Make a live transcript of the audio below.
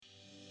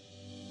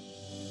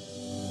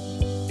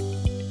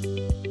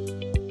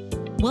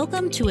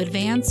Welcome to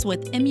Advance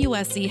with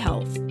MUSC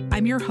Health.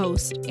 I'm your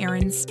host,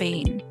 Erin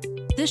Spain.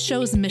 This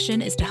show's mission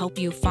is to help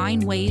you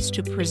find ways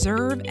to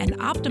preserve and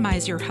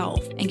optimize your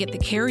health and get the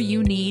care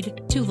you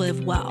need to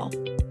live well.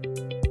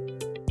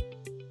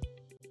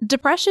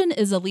 Depression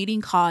is a leading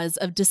cause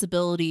of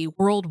disability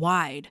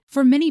worldwide.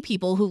 For many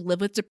people who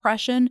live with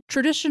depression,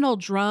 traditional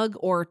drug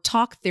or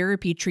talk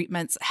therapy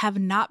treatments have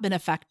not been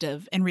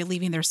effective in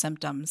relieving their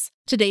symptoms.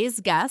 Today's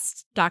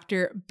guest,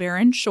 Dr.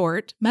 Baron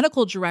Short,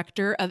 Medical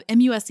Director of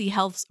MUSC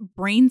Health's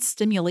Brain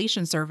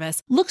Stimulation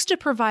Service, looks to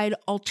provide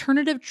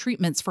alternative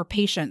treatments for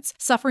patients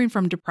suffering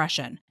from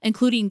depression,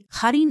 including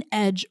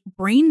cutting-edge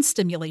brain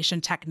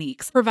stimulation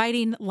techniques,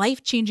 providing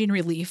life-changing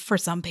relief for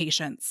some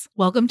patients.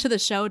 Welcome to the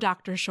show,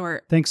 Dr.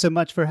 Short. Thanks so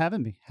much for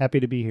having me.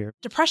 Happy to be here.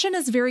 Depression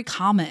is very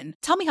common.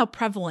 Tell me how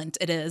prevalent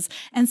it is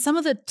and some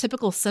of the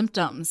typical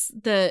symptoms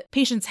that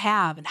patients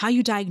have and how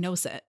you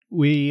diagnose it.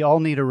 We all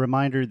need a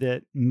reminder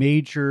that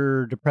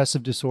major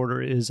depressive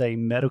disorder is a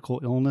medical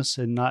illness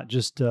and not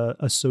just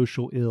a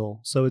social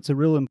ill. So it's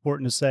real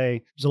important to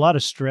say there's a lot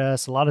of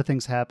stress, a lot of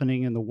things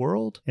happening in the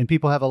world, and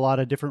people have a lot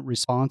of different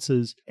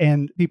responses.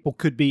 And people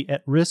could be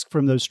at risk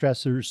from those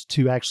stressors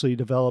to actually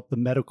develop the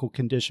medical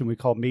condition we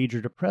call major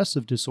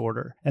depressive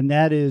disorder. And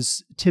that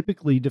is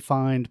typically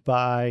defined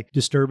by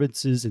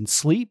disturbances in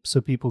sleep. So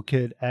people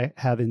could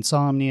have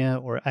insomnia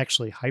or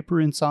actually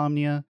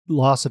hyperinsomnia,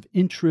 loss of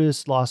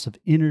interest, loss of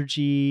energy,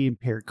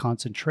 impaired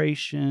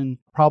concentration,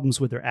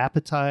 problems with their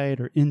appetite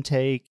or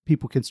intake.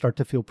 People can start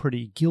to feel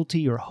pretty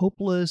guilty or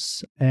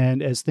hopeless.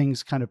 And as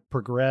things kind of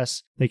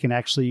progress, they can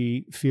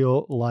actually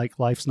feel like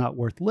life's not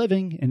worth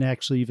living and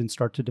actually even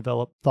start to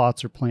develop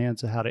thoughts or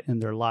plans of how to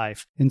end their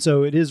life. And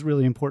so it is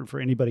really important for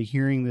anybody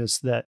hearing this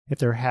that if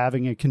they're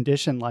having a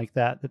condition like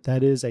that,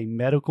 that is a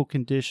medical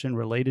condition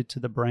related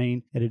to the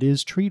brain and it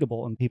is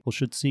treatable and people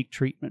should seek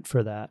treatment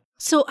for that.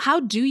 So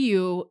how do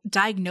you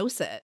diagnose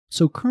it?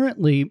 So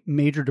currently,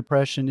 major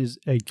depression is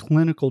a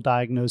clinical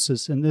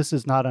diagnosis, and this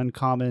is not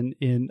uncommon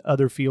in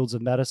other fields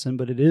of medicine,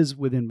 but it is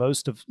within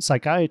most of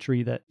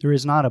psychiatry that there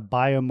is not a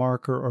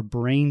biomarker or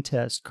brain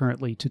test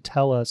currently to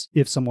tell us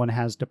if someone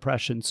has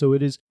depression. So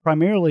it is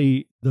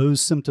primarily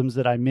those symptoms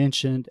that I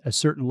mentioned, a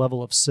certain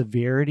level of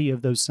severity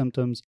of those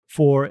symptoms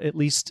for at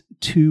least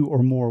 2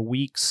 or more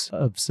weeks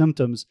of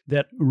symptoms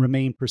that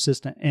remain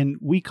persistent. And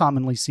we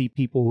commonly see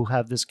people who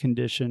have this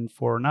condition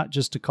for not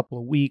just a couple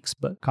of weeks,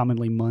 but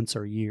commonly months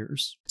or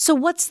years. So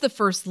what's the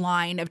first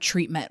line of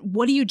treatment?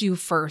 What do you do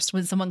first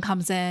when someone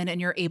comes in and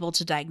you're able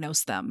to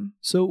diagnose them?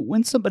 So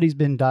when somebody's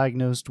been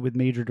diagnosed with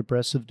major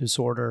depressive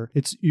disorder,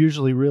 it's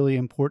usually really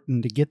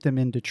important to get them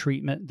into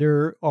treatment.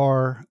 There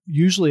are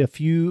usually a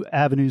few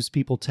avenues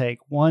people take.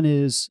 One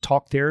is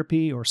talk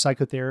therapy or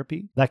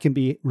psychotherapy. That can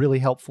be really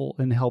helpful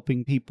in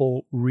helping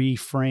people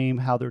reframe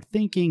how they're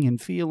thinking and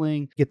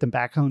feeling, get them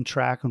back on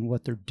track on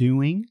what they're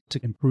doing to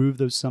improve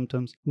those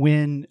symptoms.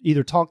 When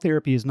either talk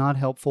therapy is not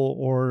helpful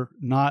or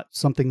not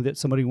something that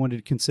somebody wanted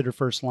to consider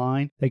first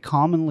line, they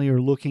commonly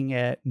are looking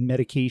at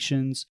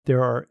medications.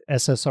 There are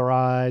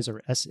SSRIs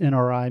or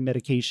SNRI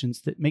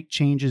medications that make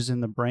changes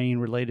in the brain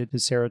related to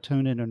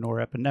serotonin and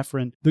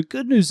norepinephrine. The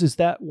good news is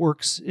that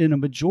works in a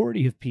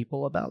majority of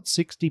people. About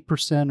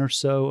 60% or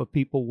so of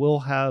people will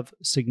have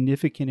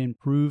significant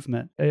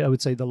improvement. I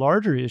would say the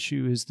larger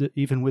issue is that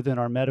even within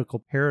our medical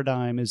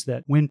paradigm is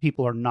that when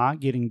people are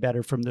not getting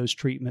better from those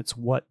treatments,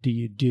 what do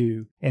you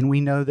do? And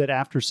we know that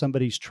after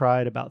somebody's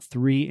tried about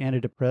 3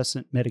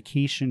 antidepressant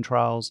medication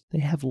trials, they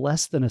have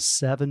less than a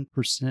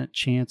 7%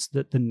 chance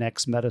that the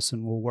next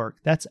medicine will work.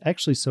 That's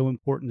actually so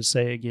important to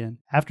say again.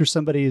 After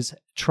somebody has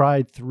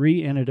tried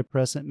 3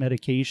 antidepressant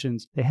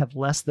medications, they have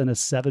less than a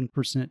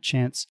 7%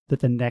 chance that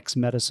the next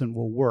medicine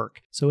will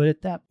work. So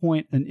at that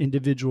point, an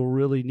individual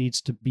really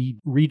needs to be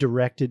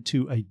redirected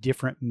to a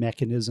different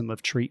mechanism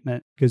of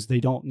treatment because they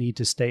don't need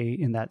to stay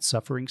in that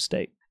suffering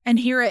state. And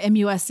here at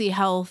MUSC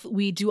Health,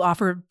 we do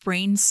offer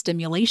brain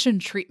stimulation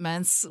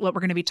treatments, what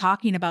we're going to be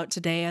talking about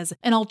today as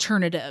an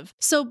alternative.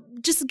 So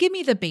just give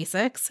me the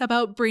basics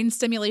about brain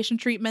stimulation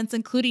treatments,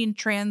 including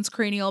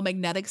transcranial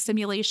magnetic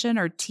stimulation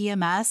or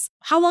TMS.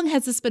 How long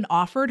has this been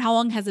offered? How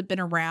long has it been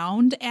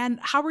around? And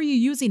how are you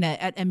using it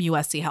at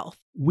MUSC Health?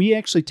 We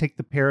actually take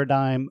the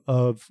paradigm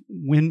of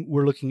when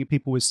we're looking at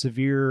people with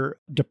severe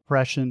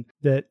depression,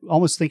 that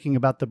almost thinking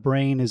about the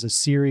brain as a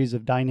series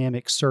of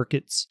dynamic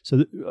circuits.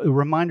 So a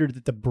reminder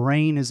that the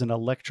brain is an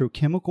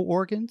electrochemical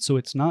organ. So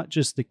it's not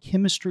just the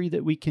chemistry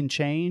that we can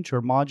change or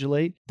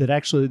modulate, that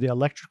actually the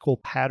electrical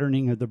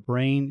patterning of the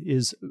brain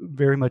is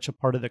very much a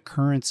part of the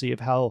currency of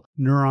how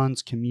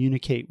neurons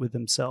communicate with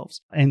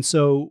themselves. And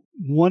so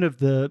one of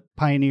the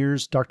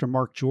pioneers, Dr.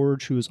 Mark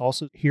George, who is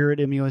also here at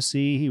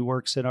MUSC, he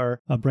works in our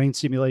brain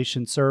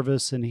stimulation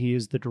service, and he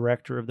is the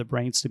director of the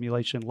brain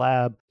stimulation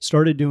lab,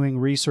 started doing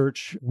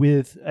research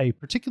with a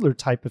particular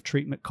type of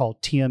treatment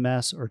called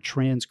TMS or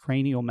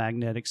transcranial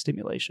magnetic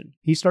stimulation.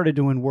 He started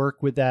doing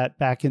work with that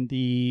back in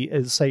the,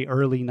 say,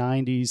 early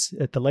 90s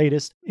at the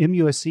latest.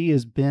 MUSC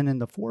has been in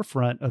the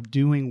forefront of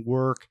doing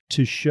work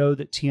to show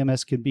that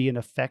TMS can be an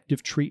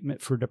effective treatment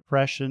for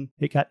depression.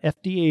 It got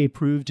FDA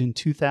approved in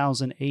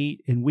 2008.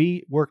 2008, and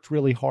we worked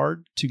really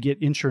hard to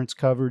get insurance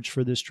coverage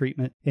for this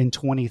treatment in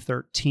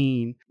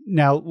 2013.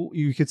 Now,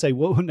 you could say,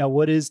 well, now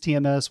what is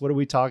TMS? What are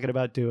we talking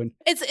about doing?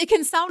 It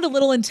can sound a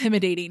little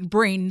intimidating,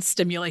 brain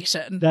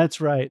stimulation.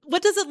 That's right.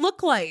 What does it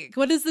look like?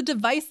 What does the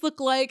device look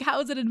like? How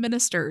is it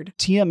administered?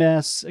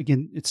 TMS,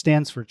 again, it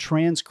stands for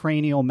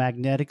transcranial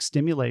magnetic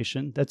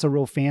stimulation. That's a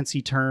real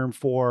fancy term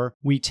for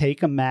we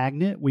take a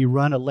magnet, we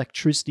run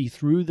electricity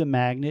through the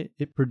magnet.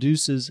 It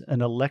produces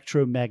an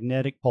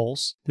electromagnetic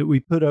pulse that we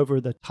put over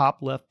the top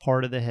left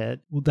part of the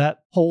head. Well,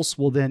 that pulse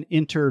will then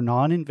enter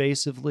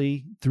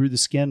non-invasively through the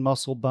skin,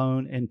 muscle,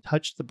 bone, and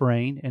touch the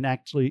brain and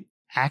actually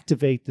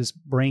activate this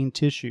brain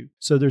tissue.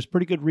 So there's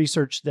pretty good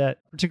research that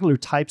particular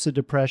types of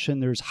depression,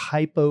 there's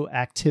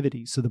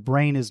hypoactivity. So the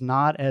brain is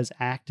not as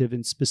active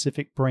in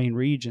specific brain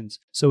regions.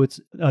 So it's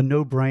a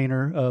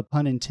no-brainer,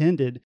 pun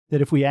intended,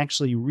 that if we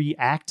actually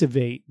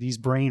reactivate these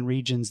brain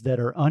regions that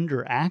are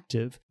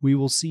underactive, we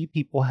will see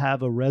people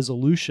have a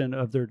resolution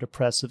of their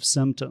depressive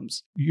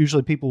symptoms.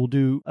 Usually people will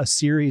do a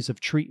series of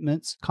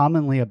treatments,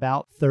 commonly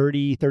about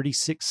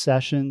 36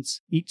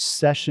 sessions. Each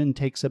session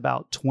takes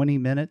about 20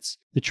 minutes.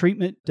 The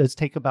treatment does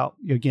take about,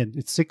 again,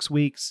 it's 6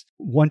 weeks,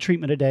 one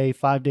treatment a day,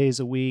 5 days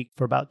a week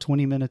for about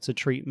 20 minutes of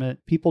treatment.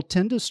 People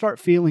tend to start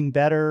feeling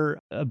better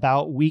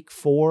about week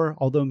 4,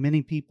 although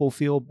many people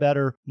feel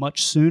better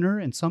much sooner,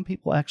 and some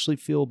people actually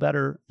feel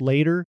better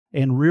later.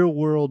 And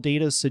real-world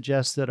data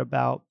suggests that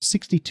about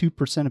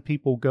 62% of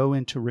people go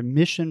into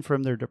remission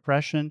from their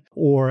depression,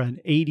 or an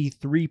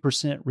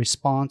 83%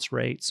 response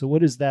rate. So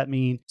what does that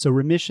mean? So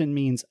remission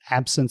means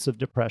absence of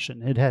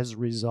depression. It has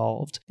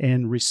resolved.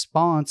 And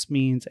response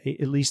means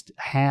at least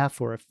half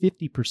or a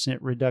 50%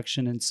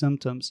 reduction in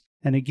symptoms.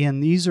 And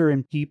again, these are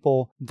in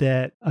people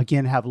that,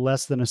 again, have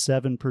less than a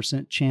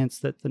 7% chance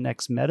that the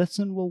next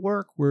medicine will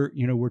work. We're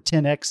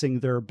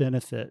 10xing their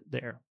benefit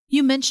there.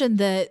 You mentioned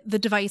that the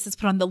device is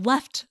put on the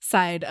left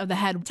side of the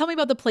head. Tell me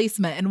about the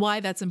placement and why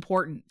that's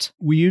important.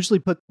 We usually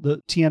put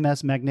the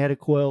TMS magnetic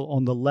coil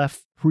on the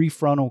left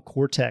prefrontal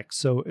cortex.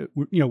 So,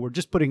 we're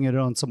just putting it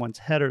on someone's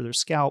head or their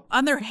scalp.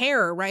 On their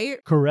hair,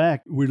 right?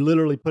 Correct. We're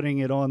literally putting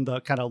it on the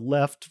kind of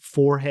left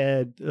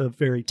forehead, the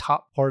very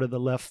top part of the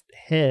left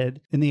head.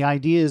 And the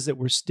idea is that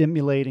we're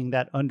stimulating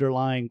that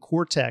underlying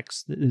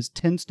cortex that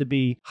tends to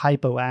be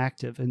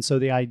hypoactive. And so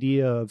the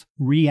idea of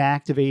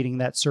reactivating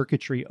that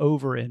circuitry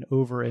over and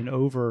over and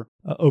over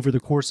the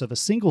course of a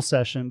single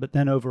session, but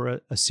then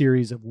over a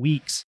series of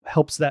weeks,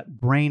 helps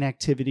that brain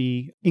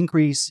activity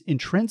increase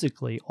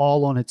intrinsically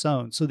all on its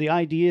own. So the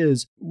idea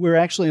is we're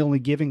actually only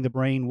giving the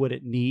brain what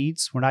it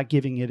needs. We're not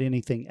giving it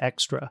anything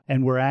extra.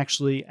 And we're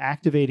actually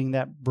activating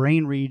that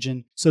brain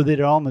region so that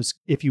it almost,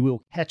 if you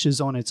will,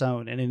 catches on its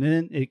own. And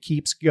then it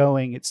keeps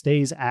going. It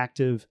stays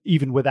active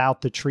even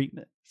without the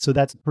treatment. So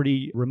that's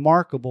pretty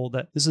remarkable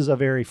that this is a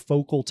very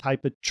focal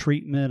type of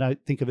treatment. I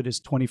think of it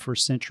as 21st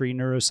century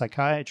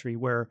neuropsychiatry,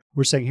 where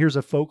we're saying here's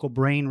a focal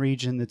brain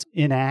region that's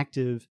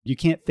inactive. You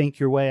can't think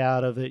your way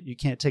out of it. You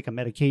can't take a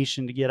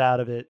medication to get out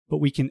of it, but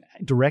we can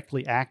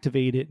directly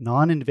activate it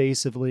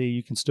non-invasively.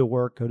 You can still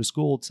work, go to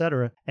school,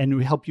 etc., and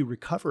we help you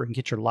recover and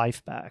get your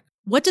life back.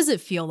 What does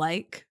it feel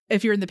like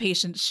if you're in the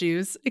patient's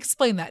shoes?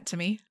 Explain that to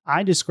me.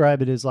 I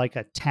describe it as like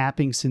a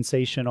tapping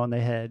sensation on the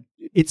head.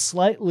 It's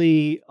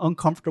slightly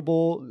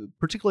uncomfortable,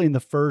 particularly in the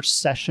first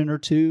session or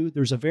two.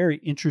 There's a very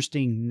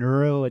interesting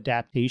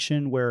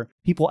neuroadaptation where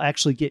people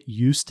actually get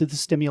used to the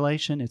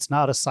stimulation. It's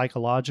not a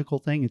psychological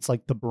thing. It's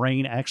like the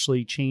brain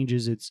actually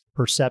changes its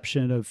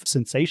perception of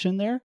sensation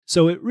there.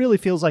 So it really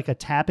feels like a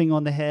tapping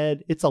on the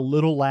head. It's a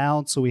little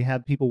loud, so we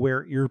have people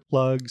wear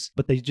earplugs,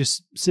 but they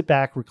just sit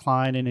back,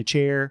 recline in a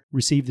chair,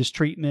 receive this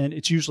treatment.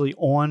 It's usually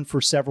on for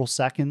several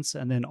seconds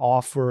and then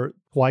off for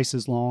twice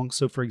as long.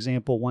 So for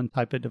example, one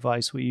type of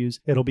device we use,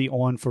 it'll be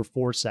on for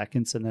 4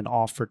 seconds and then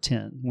off for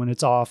 10. When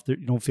it's off, you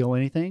don't feel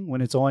anything.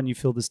 When it's on, you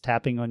feel this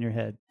tapping on your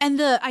head. And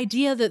the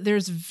idea that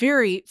there's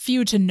very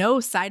few to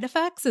no side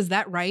effects, is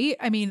that right?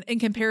 I mean, in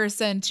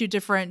comparison to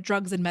different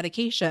drugs and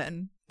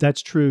medication.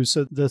 That's true.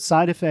 So the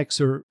side effects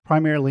are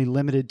primarily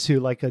limited to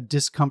like a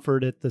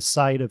discomfort at the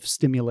site of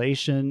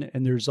stimulation.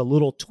 And there's a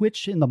little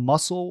twitch in the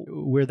muscle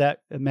where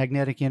that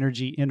magnetic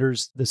energy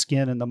enters the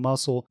skin and the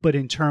muscle. But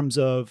in terms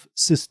of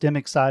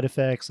systemic side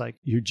effects like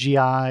your GI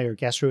or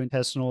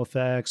gastrointestinal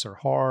effects or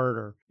heart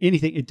or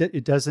anything,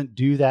 it doesn't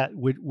do that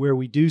where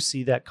we do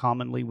see that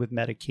commonly with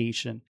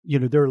medication.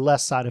 There are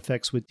less side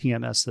effects with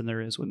TMS than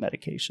there is with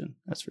medication.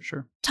 That's for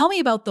sure. Tell me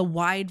about the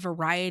wide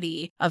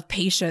variety of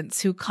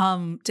patients who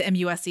come to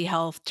MUSC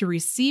Health to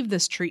receive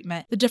this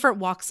treatment, the different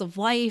walks of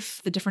life,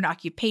 the different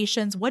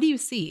occupations. What do you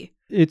see?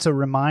 It's a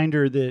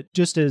reminder that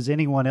just as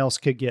anyone else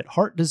could get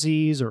heart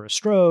disease or a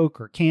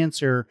stroke or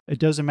cancer, it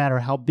doesn't matter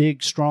how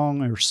big,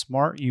 strong, or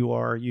smart you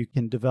are, you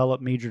can develop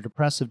major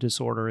depressive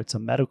disorder. It's a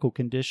medical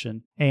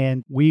condition.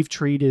 And we've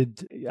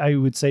treated, I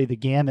would say, the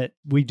gamut.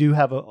 We do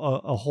have a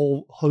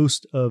whole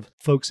host of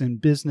folks in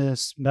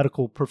business,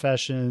 medical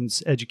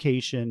professions,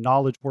 education,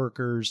 knowledge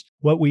workers.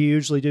 What we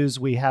usually do is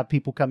we have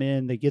people come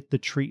in, they get the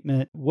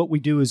treatment. What we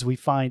do is we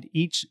find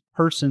each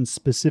person's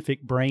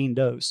specific brain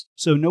dose.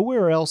 So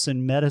nowhere else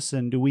in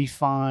medicine do we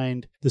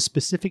find the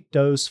specific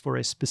dose for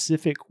a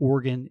specific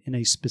organ in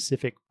a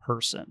specific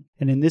person.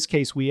 And in this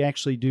case, we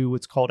actually do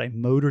what's called a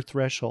motor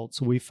threshold.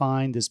 So we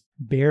find this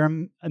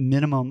bare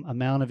minimum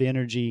amount of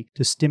energy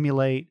to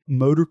stimulate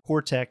motor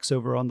cortex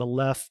over on the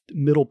left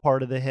middle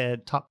part of the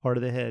head, top part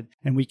of the head.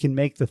 And we can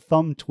make the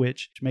thumb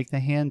twitch, make the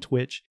hand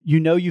twitch. You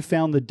know you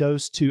found the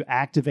dose to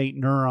activate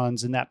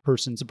neurons in that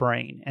person's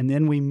brain. And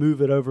then we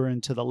move it over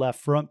into the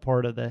left front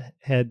part of the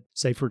head,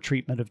 say for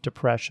treatment of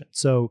depression.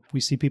 So we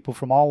see people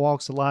from all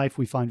walks of life.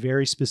 We find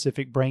very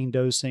specific brain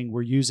dosing.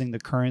 We're using the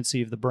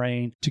currency of the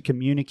brain to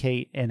communicate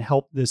and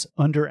help this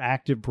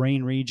underactive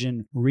brain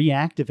region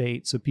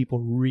reactivate so people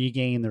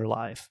regain their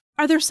life.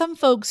 Are there some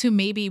folks who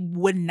maybe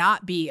would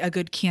not be a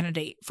good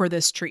candidate for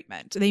this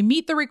treatment? They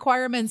meet the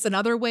requirements in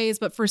other ways,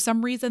 but for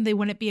some reason they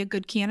wouldn't be a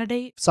good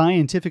candidate?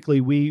 Scientifically,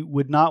 we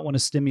would not want to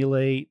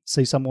stimulate,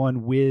 say,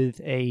 someone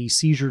with a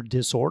seizure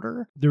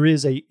disorder. There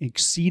is a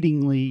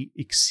exceedingly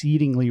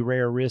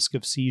rare risk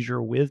of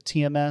seizure with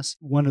TMS.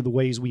 One of the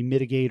ways we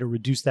mitigate or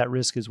reduce that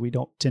risk is we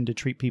don't tend to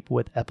treat people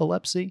with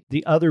epilepsy.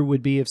 The other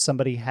would be if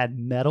somebody had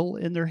metal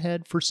in their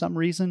head for some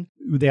reason.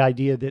 The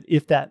idea that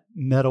if that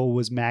metal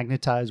was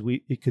magnetized,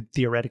 it could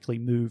theoretically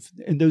move.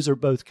 And those are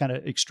both kind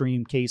of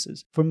extreme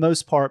cases. For the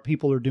most part,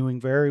 people are doing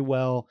very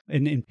well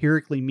and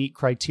empirically meet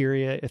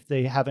criteria if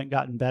they haven't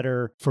gotten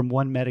better from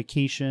one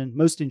medication.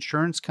 Most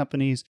insurance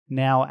companies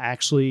now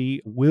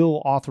actually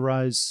will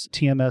authorize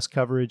TMS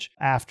coverage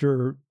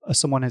after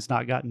someone has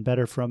not gotten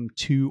better from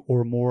 2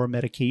 or more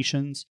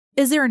medications.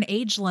 Is there an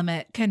age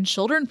limit? Can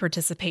children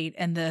participate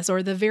in this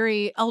or the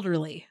very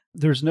elderly?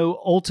 There's no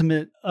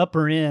ultimate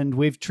upper end.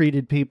 We've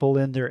treated people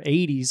in their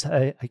 80s.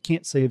 I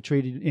can't say I've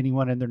treated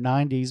anyone in their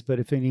 90s, but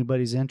if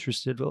anybody's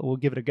interested, we'll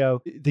give it a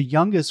go. The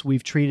youngest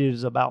we've treated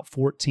is about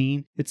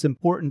 14. It's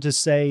important to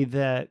say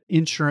that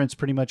insurance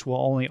pretty much will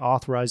only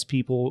authorize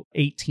people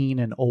 18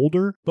 and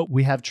older, but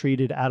we have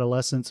treated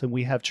adolescents, and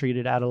we have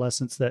treated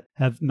adolescents that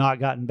have not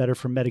gotten better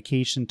from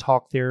medication,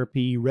 talk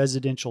therapy,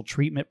 residential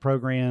treatment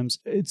programs.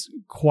 It's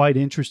quite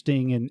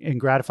interesting and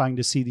gratifying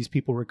to see these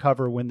people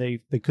recover when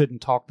they couldn't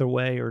talk their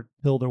way or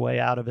pill their way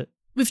out of it.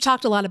 We've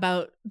talked a lot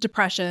about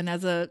depression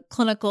as a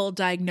clinical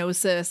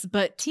diagnosis,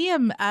 but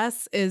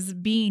TMS is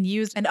being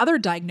used, and other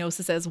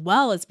diagnoses as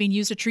well, as being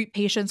used to treat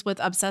patients with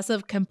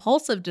obsessive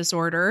compulsive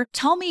disorder.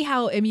 Tell me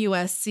how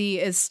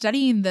MUSC is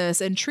studying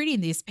this and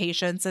treating these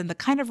patients and the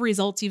kind of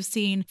results you've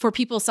seen for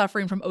people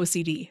suffering from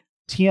OCD.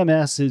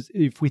 TMS is,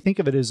 if we think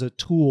of it as a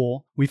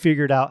tool, we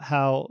figured out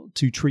how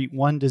to treat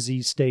one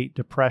disease state,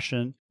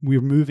 depression.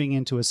 We're moving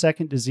into a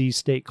second disease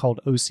state called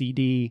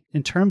OCD.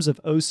 In terms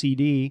of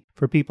OCD,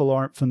 for people who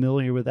aren't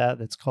familiar with that,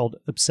 that's called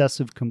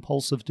obsessive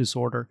compulsive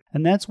disorder.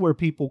 And that's where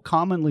people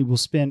commonly will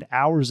spend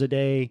hours a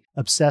day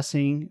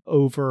obsessing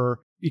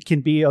over. It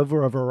can be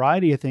over a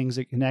variety of things.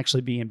 It can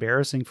actually be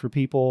embarrassing for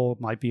people.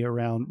 It might be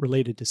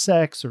related to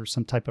sex or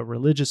some type of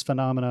religious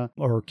phenomena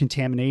or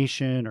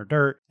contamination or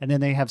dirt. And then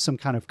they have some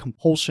kind of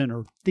compulsion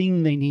or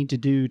thing they need to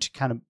do to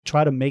kind of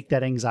try to make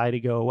that anxiety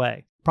go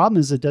away. Problem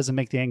is, it doesn't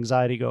make the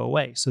anxiety go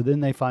away. So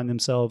then they find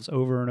themselves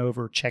over and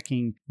over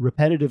checking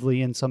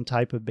repetitively in some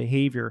type of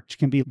behavior, which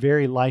can be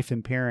very life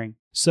impairing.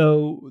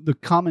 So the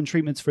common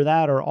treatments for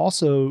that are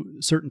also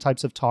certain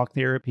types of talk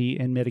therapy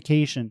and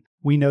medication.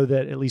 We know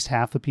that at least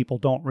half of people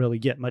don't really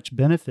get much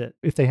benefit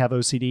if they have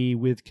OCD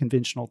with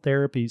conventional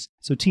therapies.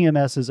 So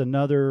TMS is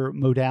another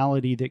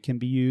modality that can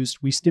be used.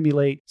 We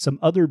stimulate some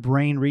other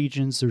brain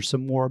regions. There's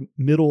some more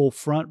middle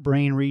front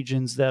brain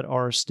regions that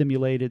are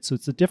stimulated. So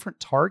it's a different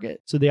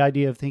target. So the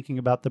idea of thinking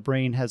about the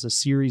brain has a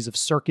series of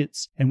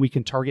circuits, and we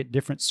can target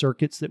different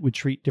circuits that would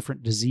treat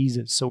different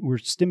diseases. So we're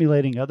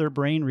stimulating other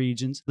brain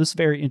regions. This is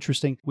very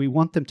interesting. We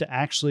want them to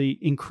actually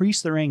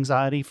increase their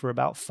anxiety for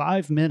about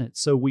 5 minutes.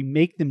 So we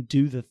make them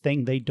do the thing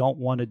they don't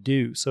want to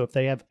do. So if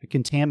they have a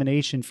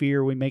contamination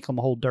fear, we make them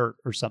hold dirt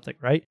or something,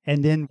 right?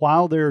 And then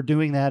while they're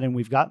doing that and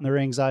we've gotten their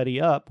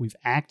anxiety up, we've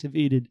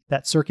activated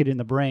that circuit in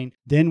the brain,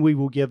 then we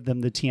will give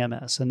them the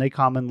TMS. And they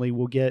commonly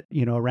will get,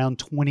 around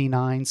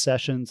 29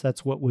 sessions.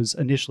 That's what was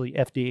initially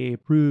FDA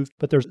approved.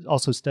 But there's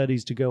also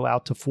studies to go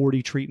out to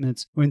 40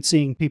 treatments when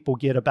seeing people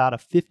get about a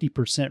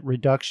 50%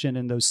 reduction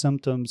in those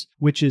symptoms,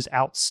 which is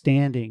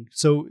outstanding.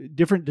 So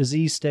different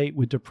disease state.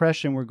 With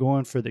depression, we're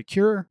going for the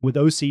cure. With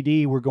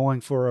OCD, we're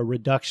going for a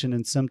reduction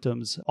in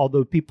symptoms.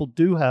 Although people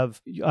do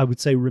have, I would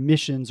say,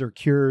 remissions or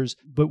cures,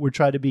 but we're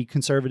trying to be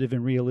conservative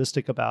and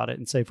realistic about it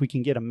and say if we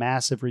can get a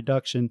massive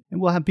reduction,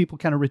 and we'll have people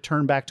kind of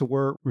return back to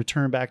work,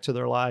 return back to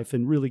their life,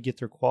 and really get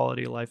their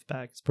quality of life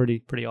back. It's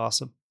pretty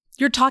awesome.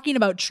 You're talking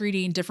about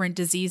treating different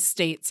disease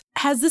states.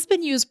 Has this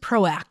been used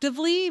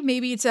proactively,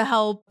 maybe to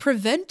help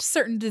prevent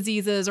certain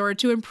diseases or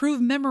to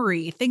improve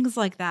memory, things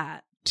like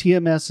that?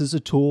 TMS is a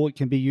tool. It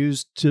can be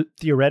used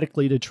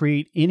theoretically to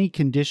treat any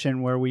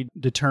condition where we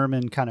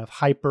determine kind of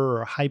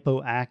hyper or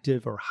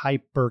hypoactive or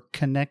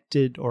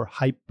hyperconnected or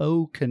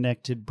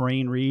hypoconnected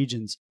brain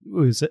regions.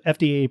 was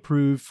FDA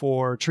approved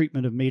for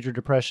treatment of major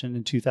depression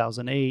in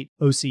 2008,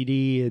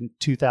 OCD in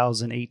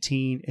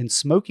 2018, and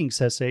smoking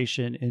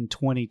cessation in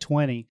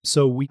 2020.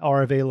 So we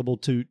are available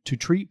to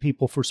treat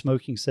people for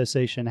smoking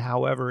cessation,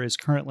 however, is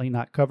currently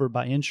not covered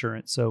by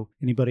insurance. So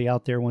anybody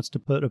out there wants to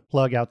put a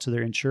plug out to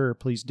their insurer,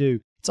 please do.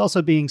 It's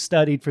also being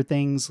studied for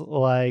things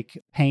like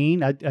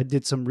pain. I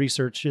did some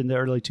research in the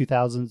early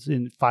 2000s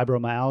in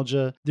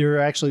fibromyalgia. They're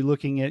actually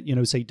looking at,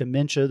 say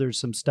dementia. There's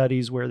some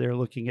studies where they're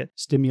looking at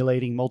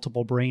stimulating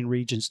multiple brain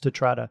regions to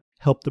try to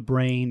help the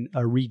brain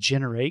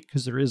regenerate,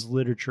 because there is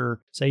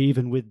literature, say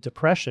even with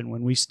depression,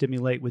 when we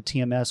stimulate with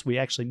TMS, we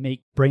actually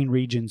make brain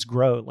regions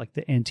grow, like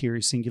the anterior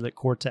cingulate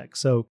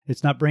cortex. So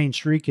it's not brain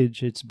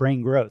shrinkage, it's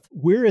brain growth.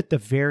 We're at the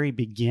very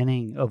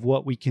beginning of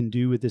what we can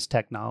do with this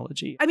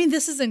technology. I mean,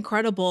 this is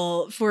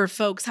incredible for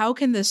folks. How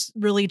can this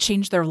really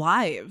change their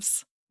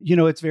lives?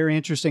 It's very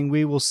interesting.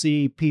 We will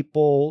see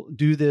people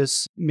do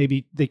this.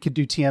 Maybe they could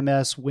do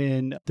TMS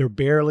when they're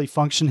barely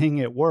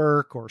functioning at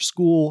work or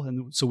school.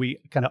 And so we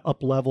kind of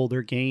up-level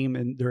their game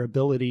and their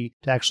ability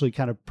to actually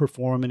kind of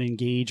perform and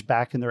engage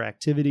back in their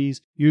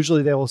activities.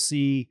 Usually they will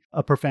see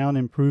a profound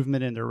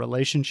improvement in their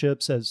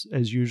relationships, as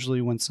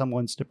usually when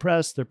someone's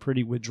depressed, they're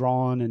pretty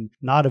withdrawn and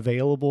not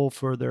available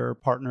for their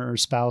partner or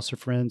spouse or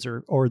friends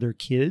or their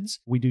kids.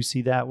 We do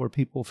see that where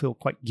people feel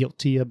quite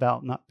guilty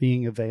about not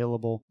being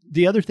available.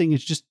 The other thing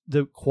is just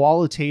the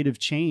qualitative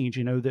change,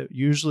 that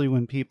usually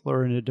when people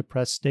are in a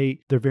depressed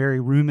state, they're very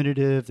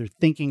ruminative, they're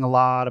thinking a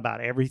lot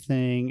about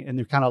everything, and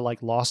they're kind of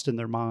like lost in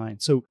their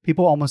mind. So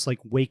people almost like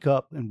wake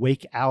up and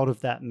wake out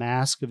of that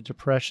mask of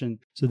depression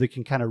so they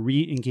can kind of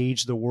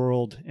re-engage the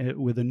world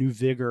with a new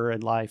vigor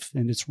in life.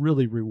 And it's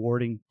really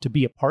rewarding to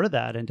be a part of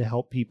that and to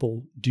help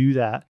people do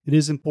that. It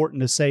is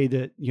important to say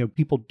that,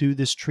 people do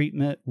this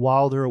treatment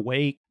while they're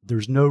awake.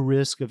 There's no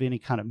risk of any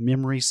kind of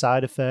memory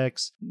side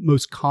effects.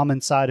 Most common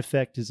side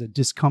effect is a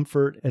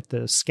discomfort at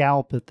the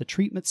scalp at the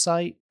treatment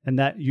site, and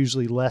that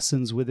usually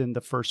lessens within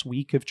the first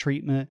week of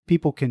treatment.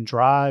 People can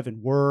drive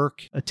and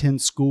work,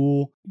 attend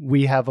school.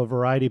 We have a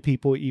variety of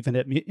people, even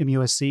at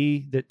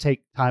MUSC, that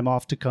take time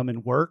off to come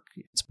and work.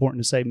 It's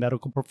important to say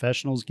medical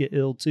professionals get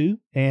ill too,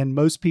 and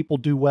most people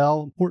do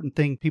well. Important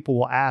thing people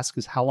will ask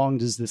is, how long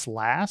does this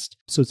last?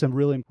 So it's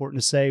really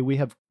important to say we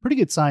have pretty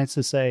good science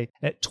to say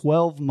at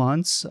 12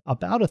 months,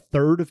 about a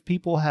third of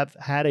people have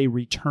had a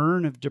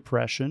return of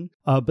depression,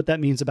 but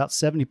that means about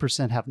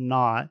 70% have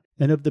not.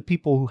 And of the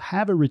people who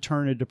have a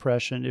return of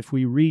depression, if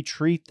we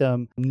retreat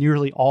them,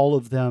 nearly all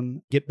of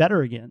them get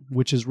better again,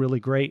 which is really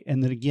great.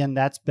 And then again,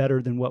 that's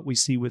better than what we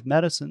see with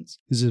medicines.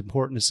 This is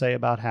important to say.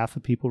 About half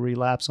of people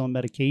relapse on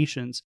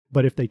medications,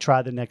 but if they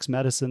try the next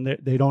medicine,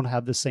 they don't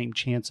have the same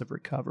chance of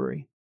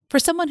recovery. For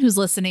someone who's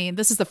listening,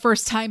 this is the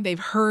first time they've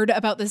heard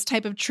about this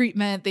type of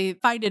treatment. They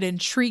find it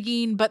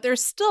intriguing, but they're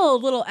still a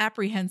little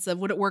apprehensive.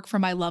 Would it work for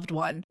my loved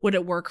one? Would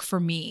it work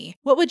for me?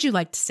 What would you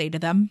like to say to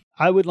them?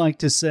 I would like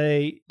to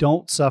say,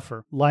 don't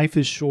suffer. Life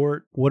is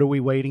short. What are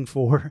we waiting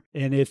for?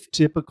 And if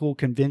typical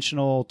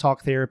conventional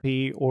talk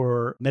therapy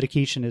or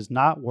medication does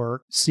not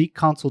work, seek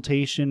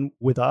consultation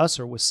with us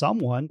or with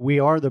someone. We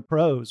are the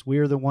pros. We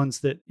are the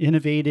ones that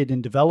innovated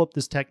and developed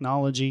this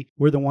technology.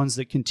 We're the ones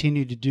that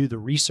continue to do the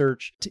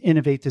research to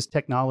innovate this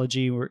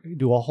technology or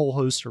do a whole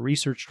host of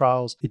research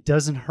trials. It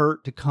doesn't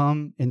hurt to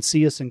come and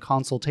see us in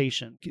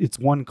consultation. It's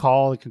one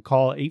call. You can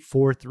call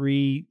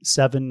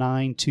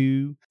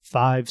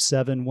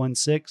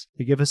 843-792-5716.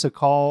 They give us a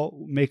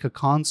call, make a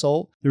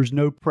consult. There's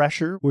no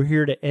pressure. We're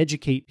here to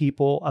educate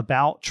people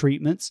about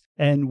treatments,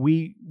 and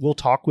we will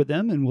talk with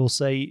them and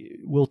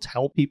we'll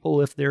tell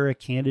people if they're a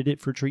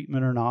candidate for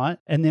treatment or not.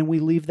 And then we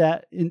leave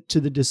that into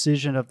the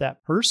decision of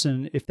that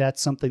person if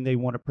that's something they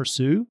want to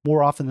pursue.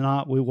 More often than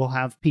not, we will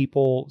have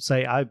people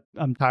say,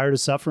 I'm tired of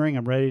suffering.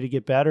 I'm ready to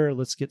get better.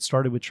 Let's get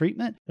started with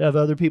treatment. Have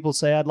other people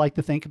say, I'd like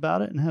to think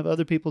about it, and have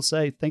other people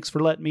say, thanks for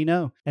letting me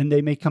know. And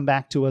they may come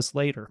back to us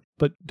later,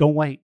 but don't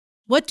wait.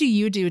 What do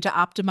you do to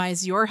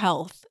optimize your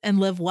health and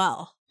live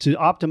well? To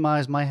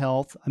optimize my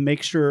health, I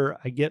make sure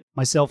I get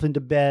myself into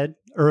bed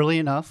early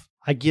enough.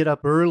 I get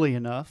up early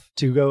enough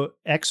to go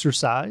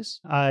exercise.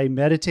 I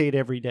meditate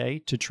every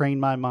day to train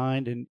my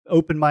mind and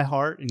open my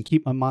heart and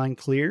keep my mind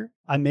clear.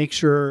 I make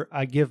sure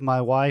I give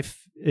my wife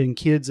and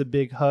kids a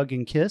big hug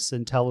and kiss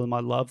and tell them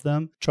I love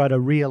them. Try to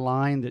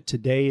realign that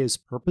today is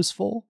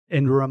purposeful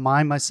and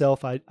remind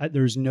myself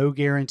there's no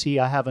guarantee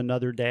I have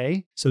another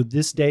day. So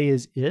this day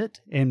is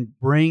it, and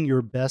bring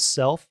your best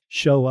self.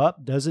 Show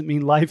up. Doesn't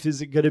mean life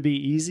isn't going to be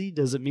easy.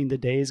 Doesn't mean the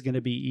day is going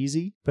to be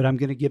easy, but I'm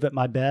going to give it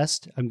my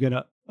best. I'm going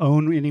to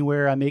own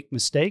anywhere I make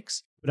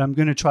mistakes, but I'm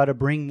going to try to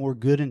bring more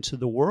good into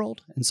the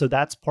world. And so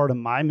that's part of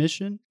my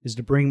mission, is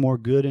to bring more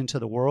good into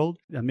the world.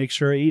 I make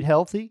sure I eat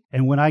healthy.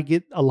 And when I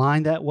get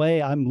aligned that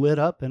way, I'm lit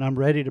up and I'm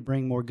ready to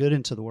bring more good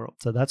into the world.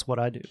 So that's what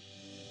I do.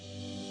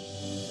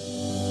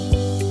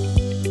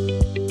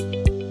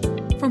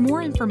 For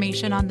more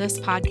information on this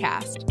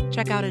podcast,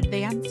 check out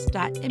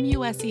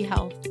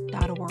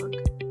advance.muschealth.org.